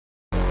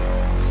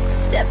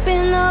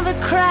Stepping over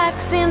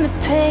cracks in the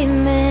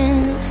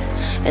pavement.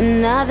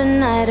 Another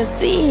night of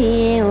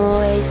being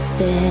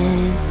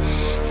wasted.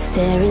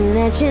 Staring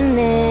at your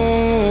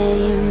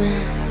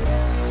name.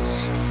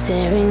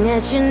 Staring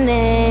at your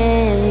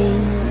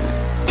name.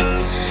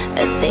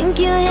 I think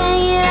you're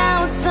hanging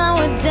out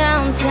somewhere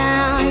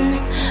downtown.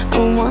 I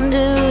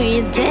wonder who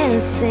you're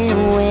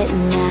dancing with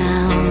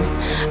now.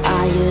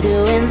 Are you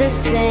doing the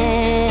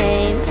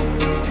same?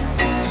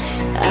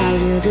 Are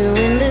you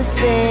doing the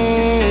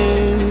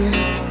same?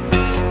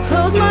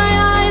 Close my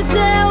eyes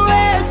and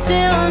we're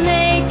still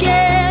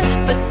naked,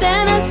 but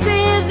then I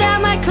see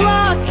that my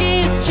clock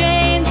is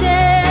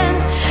changing.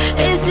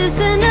 It's just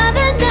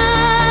another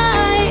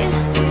night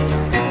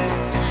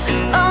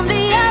on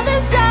the other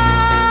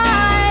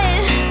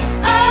side.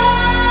 Oh,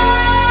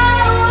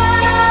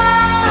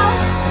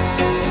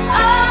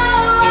 oh,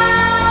 oh,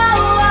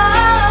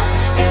 oh,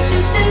 it's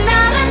just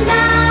another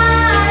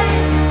night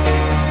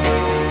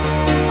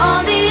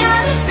on the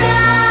other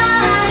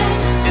side.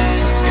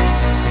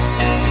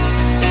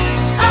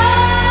 Oh,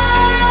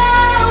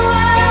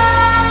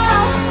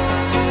 oh,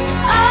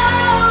 oh,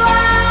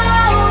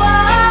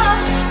 oh,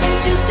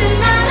 it's just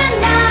another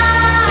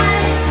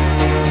night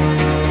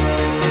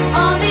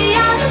on the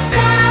other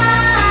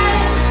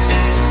side.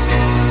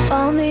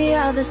 On the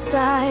other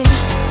side.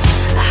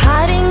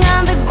 Hiding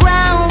on the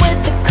ground with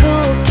the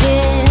cool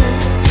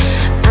kids.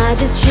 I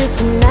just choose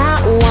to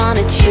not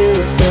wanna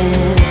choose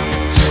this.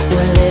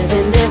 We're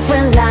living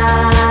different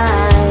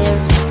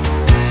lives.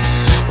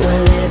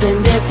 We're living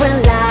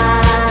different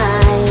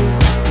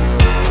lives.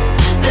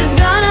 There's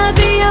gonna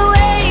be a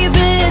way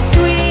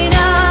between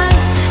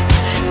us,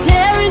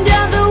 tearing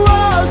down the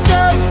walls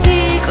of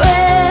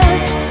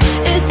secrets.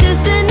 It's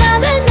just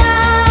another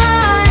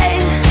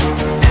night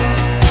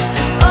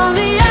on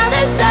the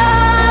other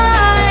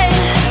side.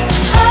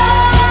 Oh,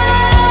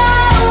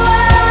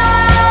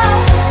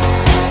 oh,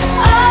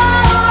 oh,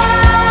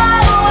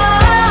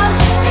 oh,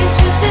 it's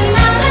just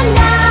another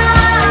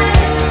night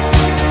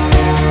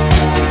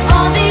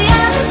on the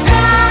other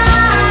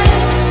side.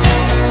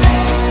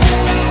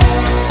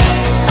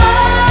 Oh,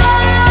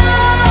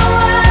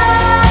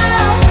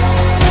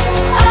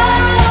 oh,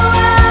 oh,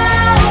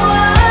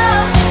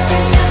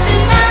 it's just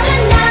another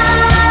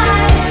night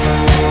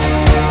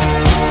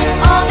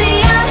on the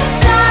other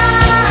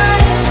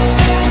side.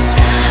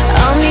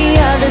 On the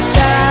other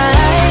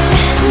side.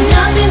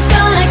 Nothing's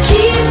gonna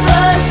keep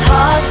us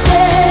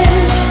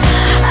hostage.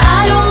 I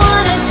don't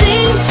wanna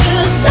think to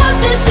stop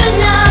this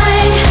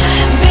tonight.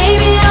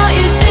 Baby, don't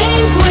you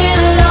think we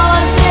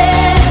lost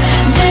it?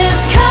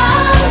 Just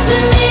come to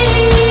me,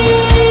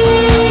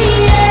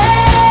 yeah.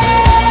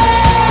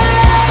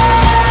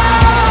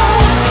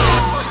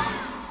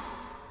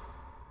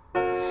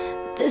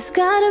 There's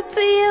gotta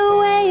be a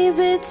way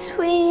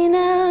between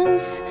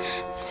us,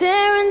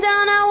 tearing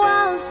down our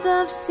walls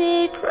of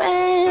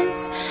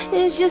secrets.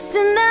 It's just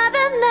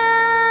another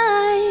night.